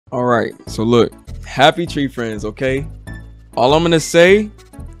All right. So look, happy tree friends. Okay. All I'm gonna say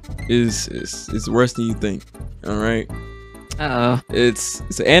is it's worse than you think. All right. It's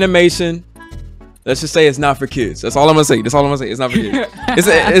an animation. Let's just say it's not for kids. That's all I'm gonna say. It's not for kids.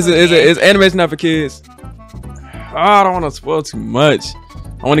 It's animation not for kids. Oh, I don't want to spoil too much.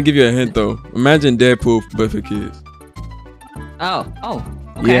 I want to give you a hint though. Imagine Deadpool but for kids. Oh.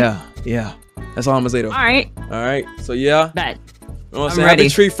 Okay. Yeah. That's all I'm gonna say though. All right. So yeah. Bet. You know what I'm saying? Happy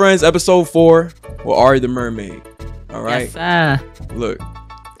Tree Friends episode 4 with Ari the Mermaid. All right. Yes, Look.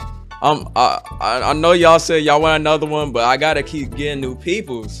 I know y'all said y'all want another one, but I gotta keep getting new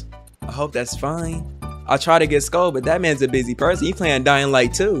peoples. I hope that's fine. I try to get Skull, but that man's a busy person. He playing Dying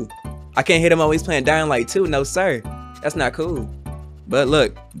Light 2. I can't hit him always playing Dying Light 2. No sir. That's not cool. But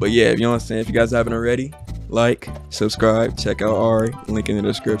yeah, if you know what I'm saying, if you guys haven't already, like, subscribe, check out Ari, link in the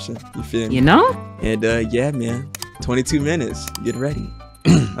description. You feel me? You know? And yeah, man, 22 minutes. Get ready.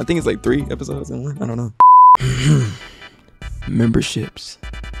 I think it's like 3 episodes in one. I don't know. Memberships.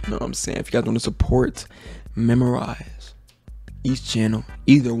 You know what I'm saying? If you guys want to support, memorize each channel,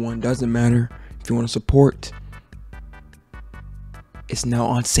 either one, doesn't matter. If you want to support, it's now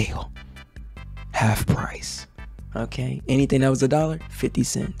on sale. Half price. Okay? Anything that was $1, 50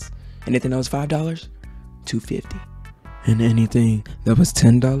 cents. Anything that was $5, $2.50. And anything that was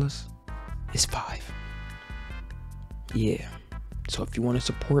 $10 is $5. Yeah. So if you want to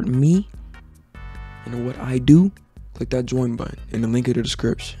support me and what I do, click that join button in the link in the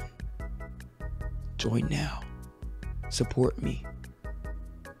description. Join now. Support me.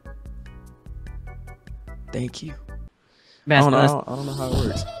 Thank you. I don't know how it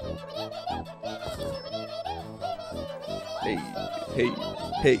works.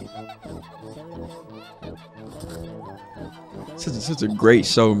 Hey. Such a great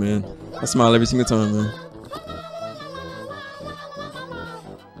show, man. I smile every single time, man.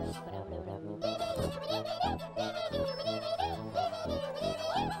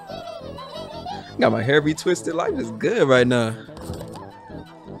 Got my hair retwisted. Life is good right now.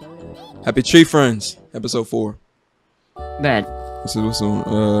 Happy Tree Friends, episode 4. Bet. What's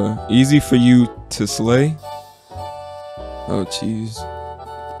on? Easy for you to slay. Oh, jeez.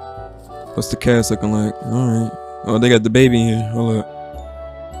 What's the cast looking like? All right. Oh, they got the baby in here. Hold up.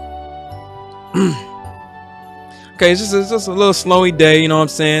 Okay, it's just a little snowy day. You know what I'm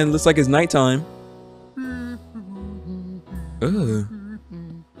saying? Looks like it's nighttime. Ugh.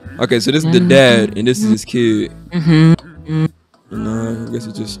 Okay, so this is the dad, and this is his kid. And I guess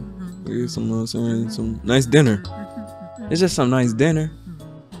it's just some nice dinner. It's just some nice dinner.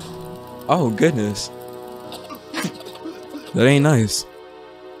 Oh goodness, that ain't nice.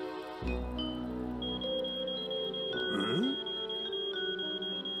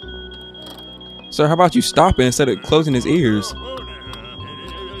 Sir, how about you stop it instead of closing his ears?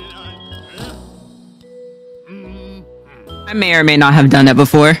 I may or may not have done that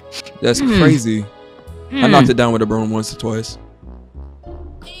before. That's crazy. I knocked it down with a broom once or twice.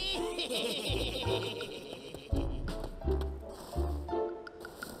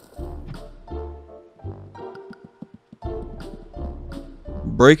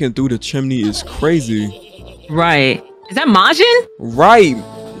 Breaking through the chimney is crazy. Right. Is that Majin? Right.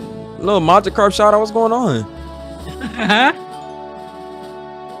 Little Magikarp shot. What's going on?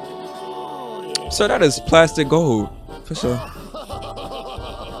 So that is plastic gold. For sure.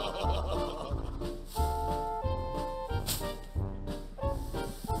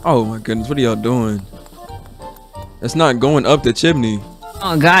 Oh my goodness, what are y'all doing? It's not going up the chimney.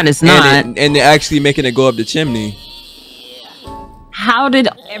 Oh god, it's not. And they're actually making it go up the chimney. How did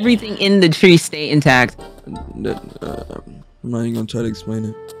everything in the tree stay intact? I'm not even gonna try to explain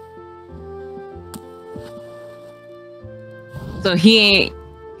it. So he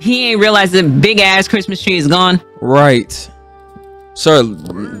ain't realized the big ass Christmas tree is gone. Right. Sir,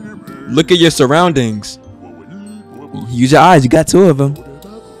 look at your surroundings. Use your eyes, you got 2 of them.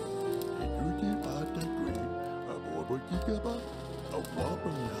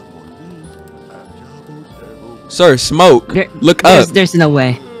 Sir, smoke. Look up. There's no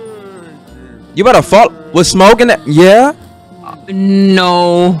way. You better fall with smoke in that. Yeah?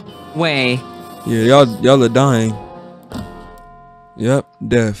 No way. Yeah, y'all are dying. Yep,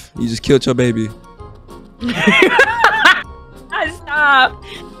 death. You just killed your baby. Stop.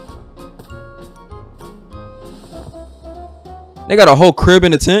 They got a whole crib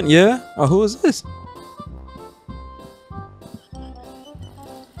in the tent, yeah? Oh, who is this?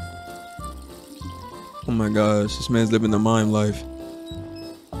 Oh my gosh, this man's living the mime life.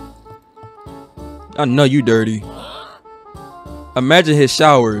 I know you dirty. Imagine his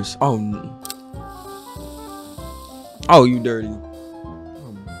showers. Oh, you dirty.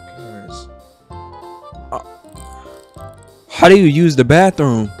 Oh my How do you use the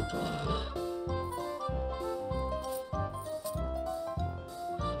bathroom?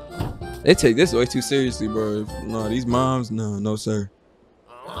 They take this way too seriously, bro. No, these moms, no, sir.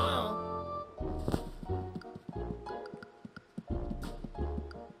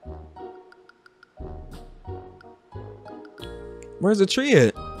 Where's the tree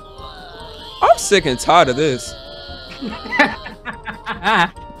at? I'm sick and tired of this.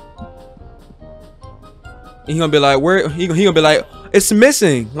 He gonna be like, where? He gonna be like, it's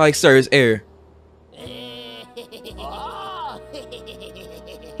missing. Like, sir, it's air.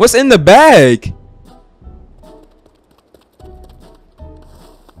 What's in the bag?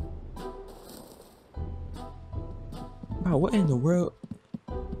 Wow, what in the world?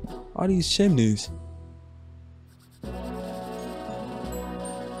 All these chimneys.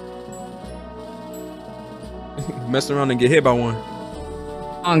 Mess around and get hit by one.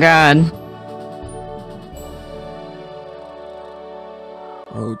 Oh God.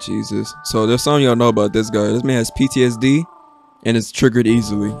 Oh Jesus. So there's something y'all know about this guy. This man has PTSD and it's triggered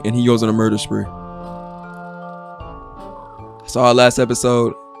easily, and he goes on a murder spree. Saw our last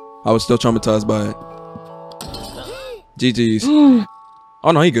episode. I was still traumatized by it. GG's.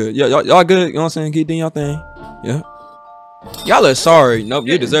 Oh no, he good. Y'all good. You know what I'm saying? Keep doing y'all thing. Yeah. Y'all are sorry. Nope,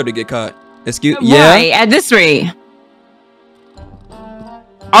 you deserve to get caught. Excuse. Yeah. Right, at this rate.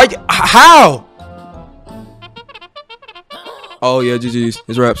 Are you, how? Oh yeah, GG's.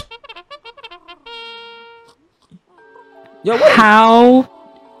 It's raps. Yo, what? How?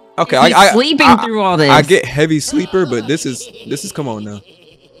 Okay, I sleeping through all this. I get heavy sleeper, but this is come on now.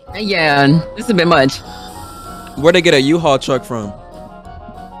 Yeah, this is a bit much. Where'd they get a U-Haul truck from?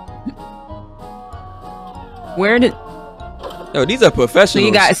 Where did? Yo, these are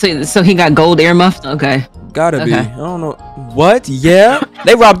professionals. So he got gold earmuffed. Okay. Gotta be. I don't know. What? Yeah.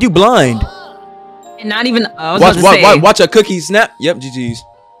 They robbed you blind. And not even. Watch a cookie snap. Yep. GG's.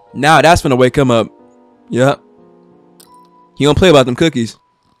 Now that's gonna wake him up. Yep. He don't play about them cookies.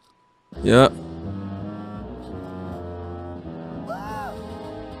 Yep.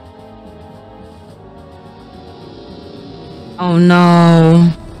 Oh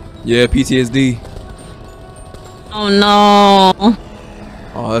no. Yeah, PTSD. Oh no.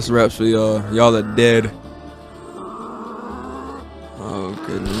 Oh, that's raps for y'all. Y'all are dead. Oh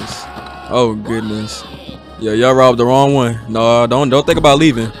goodness. Oh goodness. Yeah, y'all robbed the wrong one. No, don't think about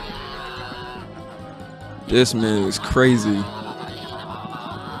leaving. This man is crazy.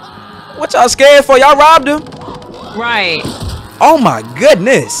 What y'all scared for? Y'all robbed him? Right. Oh my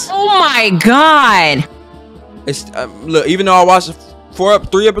goodness. Oh my God. It's look, even though I watched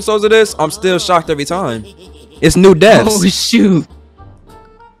 3 episodes of this, I'm still shocked every time. It's new deaths. Oh shoot.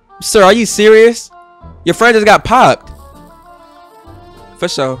 Sir, are you serious? Your friend just got popped. For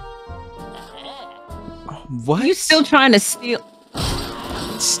sure. What? You still trying to steal?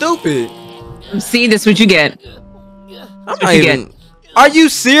 Stupid. See, this what you get. I'm not even. Are you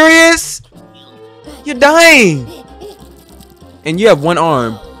serious? You're dying. And you have one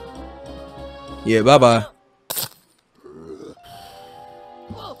arm. Yeah, bye-bye.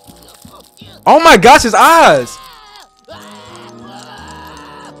 Oh my gosh, his eyes.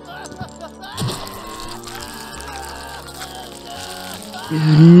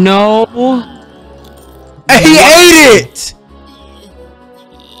 No. He ate it.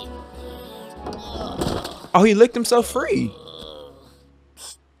 Oh, he licked himself free.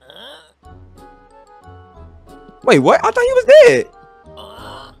 Wait, what? I thought he was dead.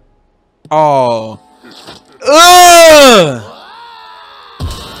 Oh. Ugh.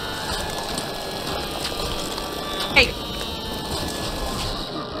 Hey.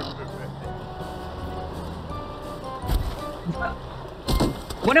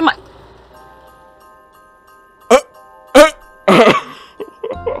 What am I?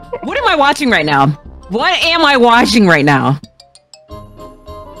 What am I watching right now? What am I watching right now?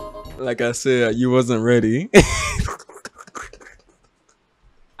 Like I said, you wasn't ready.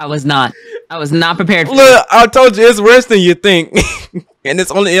 I was not prepared for Look, I told you it's worse than you think. And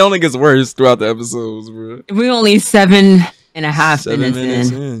it only gets worse throughout the episodes, bro. We're only 7.5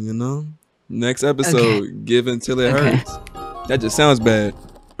 minutes in, you know? Next episode, okay. Give until it hurts. That just sounds bad.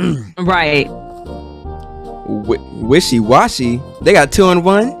 Right. Wishy-washy. They got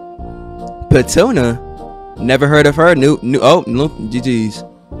 2-in-1. Patuna. Never heard of her. Oh, no. GG's.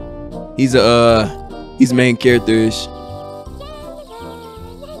 He's main character-ish.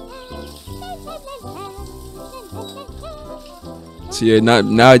 So yeah, now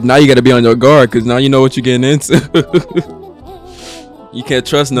you gotta be on your guard, because now you know what you're getting into. You can't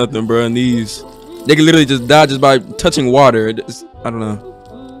trust nothing, bro. And these, they can literally just die just by touching water. I don't know.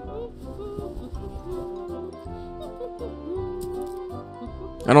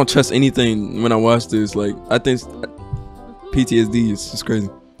 I don't trust anything when I watch this. Like, I think PTSD is just crazy.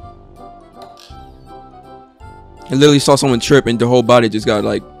 I literally saw someone trip and the whole body just got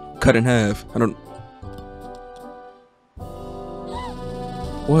like cut in half. I don't.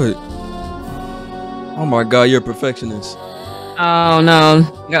 What? Oh my god, you're a perfectionist. Oh no,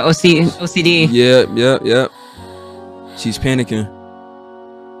 you got OCD. Yep. She's panicking.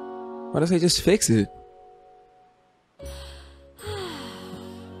 Why does they just fix it?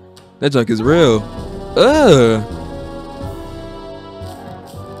 That junk is real.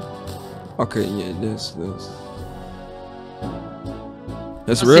 Okay, yeah, this.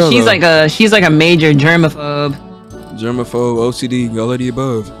 That's real. So she's like a major germaphobe. Germaphobe, OCD, all of the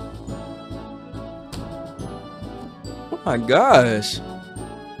above. Oh my gosh.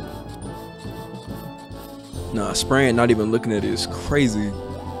 Nah, spraying, not even looking at it is crazy.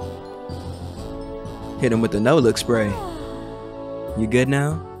 Hit him with the no-look spray. You good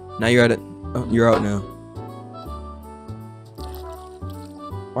now? Now you're at it. Oh, you're out now.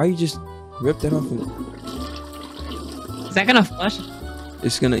 Why you just rip that off? Is that gonna flush?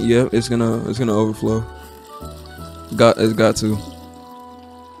 It's gonna, yeah, it's gonna overflow. It's got to.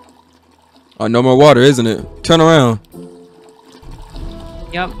 Oh, no more water, isn't it? Turn around.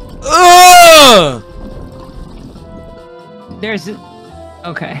 Yep. There's.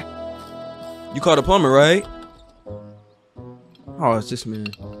 Okay. You called a plumber, right? Oh, it's just man.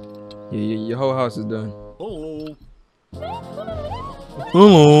 Yeah, your whole house is done.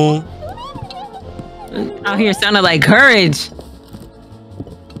 Hello. Out here sounded like courage.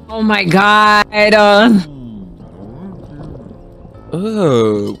 Oh my god.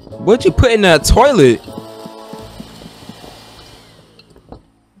 What'd you put in that toilet?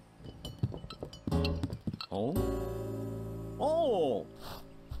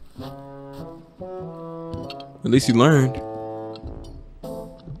 At least you learned.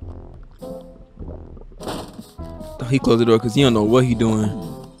 He closed the door because he don't know what he doing.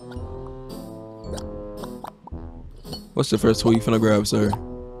 What's the first tool you finna grab, sir?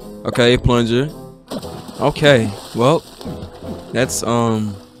 Okay, plunger. Okay, well, that's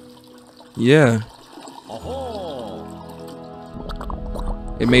yeah.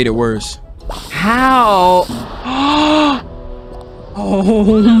 It made it worse. How?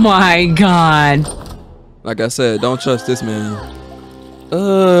 Oh my god. Like I said, don't trust this man.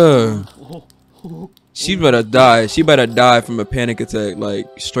 She better die. She better die from a panic attack, like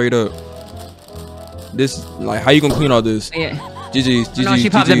straight up. This, like, how you gonna clean all this? Yeah. GG's. No, she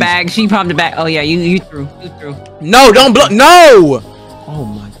popped the bag. She popped the bag. Oh yeah, you threw. No, don't blow. No. Oh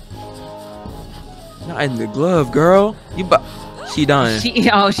my. Not in the glove, girl. She dying. She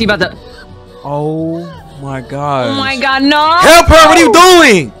about to. Oh my god. Oh my god, no. Help her. What are you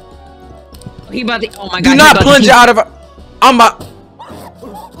doing? He about to. Oh my god. Do not plunge out of her. I'm about.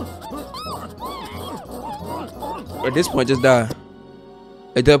 At this point, just die.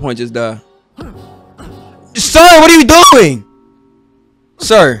 At that point, just die. Sir, what are you doing?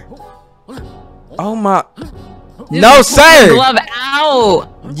 Sir. Oh my. No, sir. Glove out.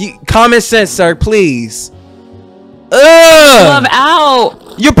 Common sense, sir, please. Glove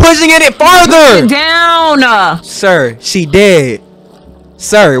out. You're pushing it farther. Push it down. Sir, she dead.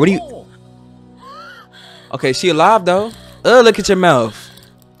 Sir, what are you? Okay, she alive though. Look at your mouth.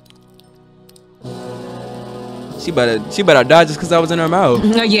 She better die just because I was in her mouth.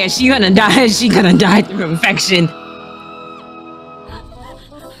 No, yeah, she gonna die. She gonna die through infection.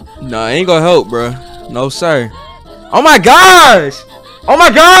 Nah, ain't gonna help, bro. No, sir. Oh my gosh! Oh my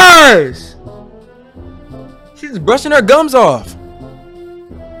gosh! She's brushing her gums off.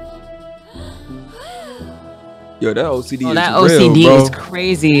 Yo, that OCD is that real, OCD bro. is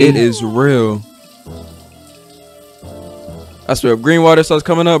crazy. It is real. I swear, if green water starts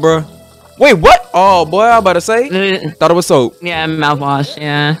coming up, bro. Wait, what? Oh, boy, I about to say. Thought it was soap. Yeah, mouthwash,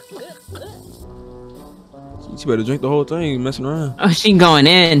 yeah. She better drink the whole thing, messing around. Oh, she going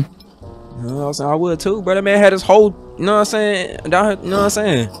in. You know what I'm saying? I would too, bro. That man had his whole, you know what I'm saying, down here, you know what I'm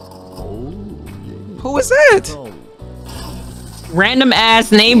saying? Who is that? Random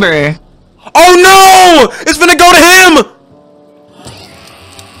ass neighbor. Oh no! It's finna go to him!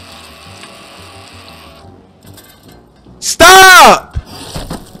 Stop!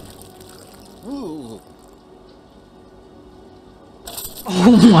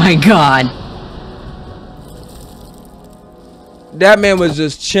 Oh my god. That man was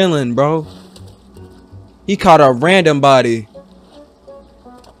just chilling, bro. He caught a random body.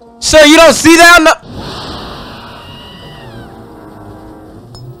 Sir, you don't see that? No.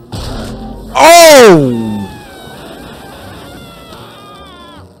 Oh!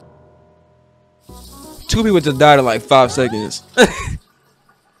 2 people just died in like 5 seconds.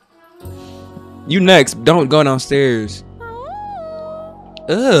 You next. Don't go downstairs.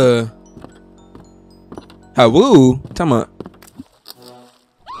 How woo? Talking about.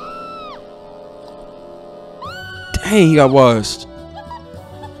 Dang, he got washed.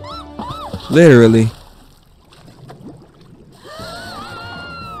 Literally.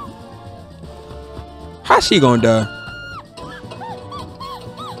 How's she gonna die?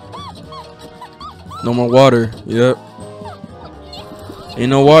 No more water. Yep. Ain't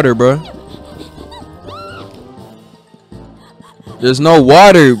no water, bro. There's no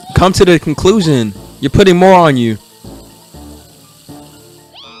water. Come to the conclusion. You're putting more on you.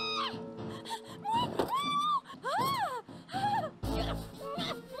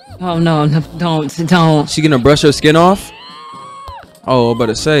 Oh no, no, don't. She gonna brush her skin off? Oh, I'm about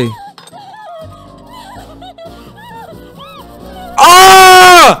to say.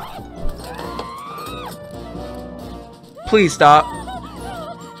 Ah! Please stop.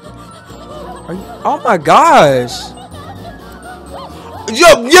 Oh my gosh. Yo!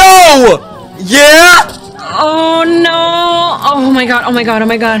 Yeah! Oh no! Oh my god, oh my god, oh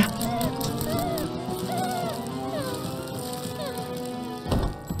my god.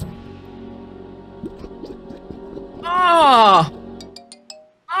 Oh!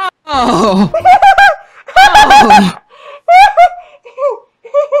 Oh!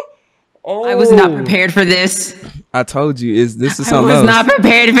 Oh! I was not prepared for this. I told you, this is something else. I was not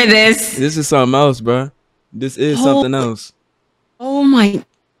prepared for this. This is something else, bro. This is something else. Oh my.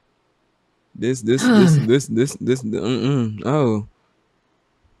 Oh.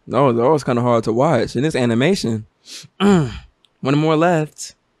 No, that was kind of hard to watch. And this animation. One more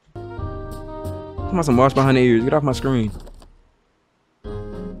left. Come on, some wash behind the ears. Get off my screen.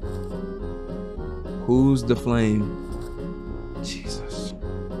 Who's the flame? Jesus.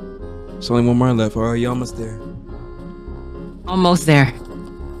 There's only one more left. Alright, you almost there. Almost there.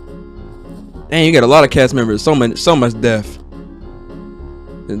 Dang, you got a lot of cast members. So much death.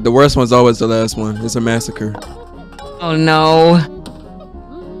 The worst one's always the last one. It's a massacre. Oh no.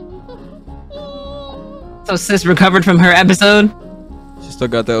 So sis recovered from her episode? She still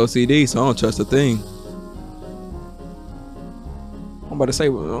got the OCD, so I don't trust a thing. I'm about to say,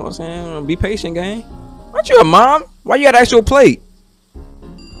 you know what I'm saying? Be patient, gang. Aren't you a mom? Why you got an actual plate? You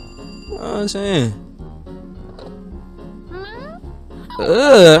know what I'm saying? You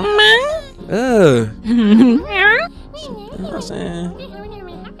know what I'm saying?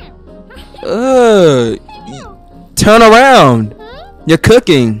 Turn around. You're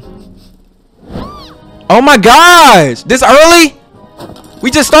cooking. Oh my gosh! This early? We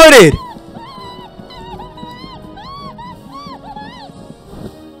just started.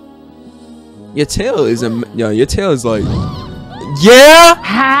 Your tail is your tail is like, yeah.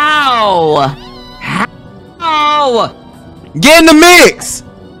 How? Get in the mix.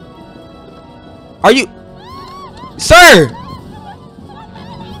 Are you, sir?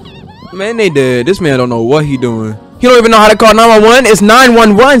 Man, they did. This man don't know what he doing. He don't even know how to call 911. It's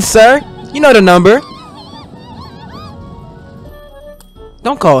 911, sir. You know the number.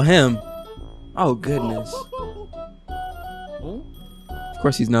 Don't call him. Oh goodness. Of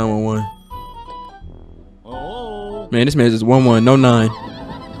course he's 911. Man, this man is just 11, no 9.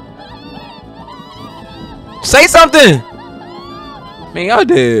 Say something. Man, y'all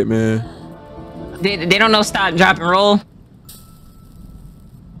dead, man. They don't know stop, drop, and roll.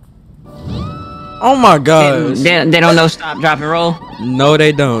 Oh my gosh. They don't know stop, drop, and roll. No,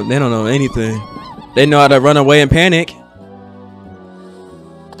 they don't. They don't know anything. They know how to run away and panic.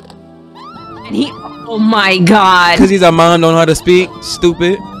 And he, oh my god. Because he's a mom, don't know how to speak.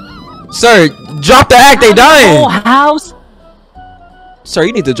 Stupid. Sir, drop the act. They dying. Whole house. Sir,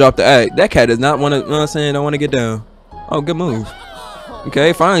 you need to drop the act. That cat does not want to, you know what I'm saying? Don't want to get down. Oh, good move.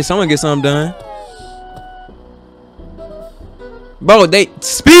 Okay, finally someone get something done. Bro, they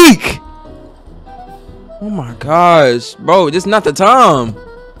speak. Oh my gosh, bro, this is not the time.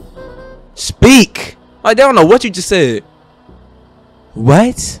 Speak. Like they don't know what you just said.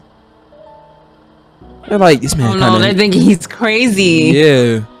 What? They're like, this man. Oh no, they're thinking he's crazy.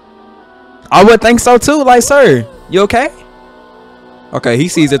 Yeah, I would think so too. Like, sir, you okay? Okay, he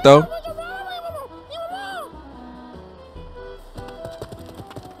sees it though.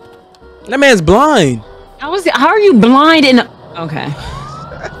 That man's blind. How are you blind and okay.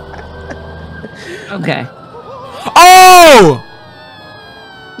 Okay. Oh!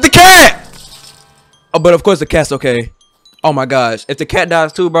 The cat! Oh, but of course the cat's okay. Oh my gosh. If the cat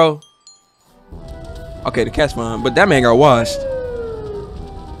dies too, bro. Okay, the cat's fine. But that man got washed.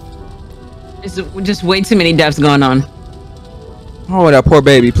 It's just way too many deaths going on. Oh, that poor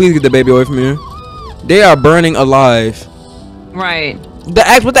baby. Please get the baby away from here. They are burning alive. Right.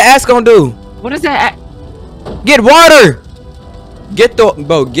 What the axe gonna do? What is that? Get water. Get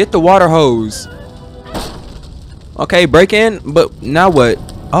the water hose. Okay, break in. But now what?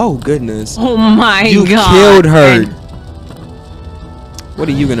 Oh goodness. Oh my God. You killed her. What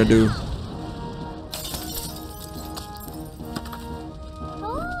are you gonna do?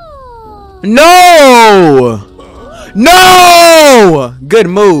 No! No! Good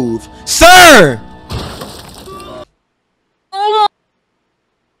move. Sir!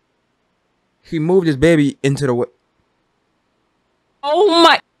 He moved his baby into the way. Oh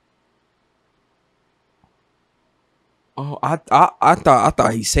my. Oh, I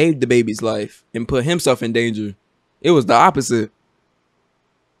thought he saved the baby's life and put himself in danger. It was the opposite.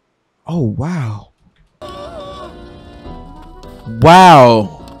 Oh wow.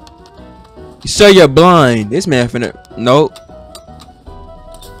 Wow. Sir, you're blind. This man finna. Nope.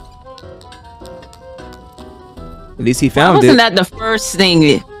 At least he found it. Why wasn't that the first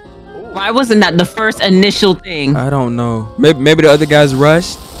thing? Why wasn't that the first initial thing? I don't know. Maybe the other guys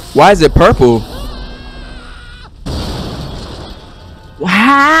rushed. Why is it purple?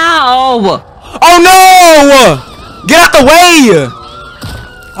 Wow. Oh no! Get out the way!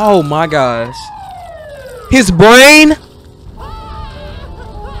 Oh my gosh. His brain?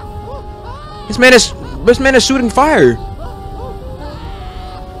 This man is shooting fire.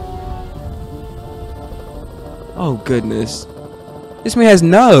 Oh goodness. This man has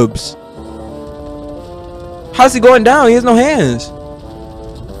nubs. How's he going down? He has no hands.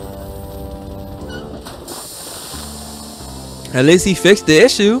 At least he fixed the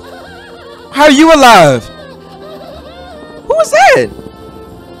issue. How are you alive? Who was that?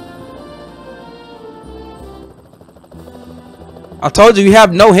 I told you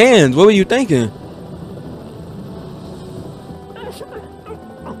have no hands. What were you thinking?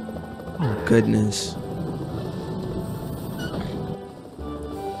 Oh goodness.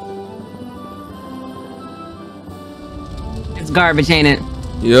 It's garbage, ain't it?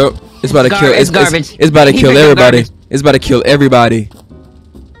 Yep. It's about to kill. It's garbage. It's about to kill everybody. It's about to kill everybody.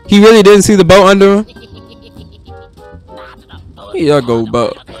 He really didn't see the boat under him. Here y'all go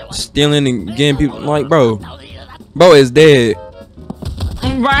about stealing and getting people like, bro is dead.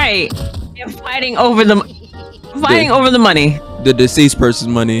 Right. And fighting over the money. The deceased person's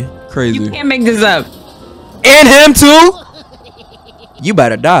money. Crazy. You can't make this up. And him too. You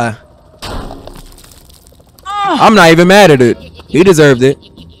better die. Oh. I'm not even mad at it. You deserved it.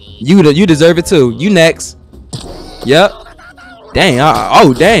 You deserve it too. You next. Yep. Dang.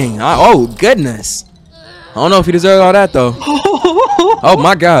 Oh dang. Oh goodness. I don't know if he deserved all that though. Oh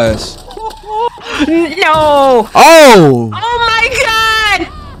my gosh. No. Oh. Oh my God.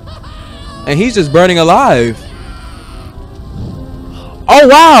 And he's just burning alive. Oh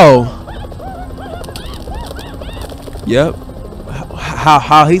wow. Yep.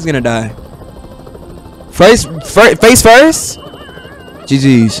 How he's gonna die? Face first.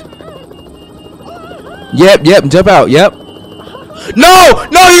 GG's. Yep. Jump out. Yep. No,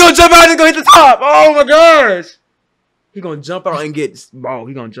 he gonna jump out and go hit the top. Oh my gosh. He gonna jump out and get. Oh,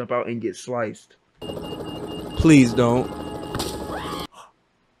 he gonna jump out and get sliced. Please don't.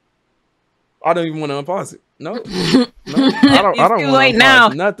 I don't even want to unpause it. No. I don't want to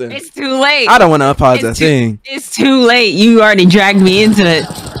unpause nothing. It's too late. I don't want to unpause that thing. It's too late. You already dragged me into it.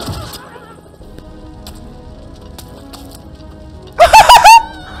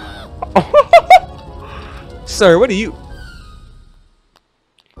 Sir, what are you?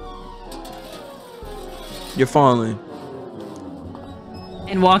 You're falling.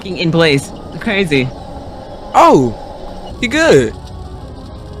 And walking in place. Crazy. Oh, he good.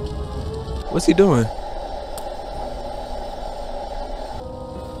 What's he doing?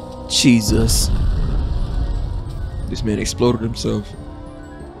 Jesus. This man exploded himself.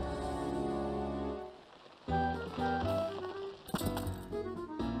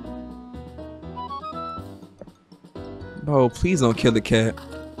 Oh, please don't kill the cat.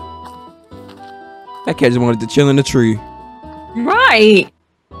 That cat just wanted to chill in the tree. Right.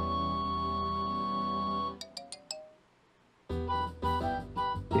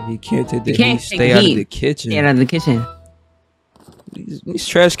 If he can't take the heat, stay out of the kitchen. Stay out of the kitchen. These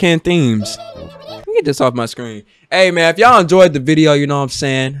trash can themes. Let me get this off my screen. Hey man, if y'all enjoyed the video, you know what I'm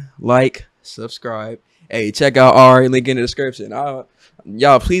saying, like, subscribe. Hey, check out our link in the description.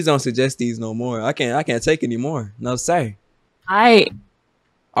 Y'all, please don't suggest these no more. I can't take any more. No say.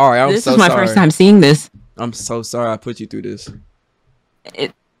 All right, this is my first time seeing this. I'm so sorry I put you through this.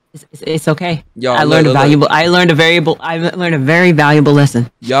 It's okay. Y'all, I learned a very valuable lesson.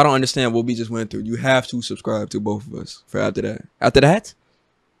 Y'all don't understand what we just went through. You have to subscribe to both of us for after that. After that,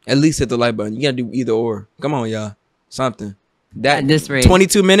 at least hit the like button. You gotta do either or. Come on, y'all. Something. That at this rate,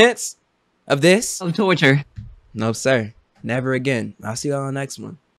 22 minutes. of this? Of torture. No, sir. Never again. I'll see y'all on the next one.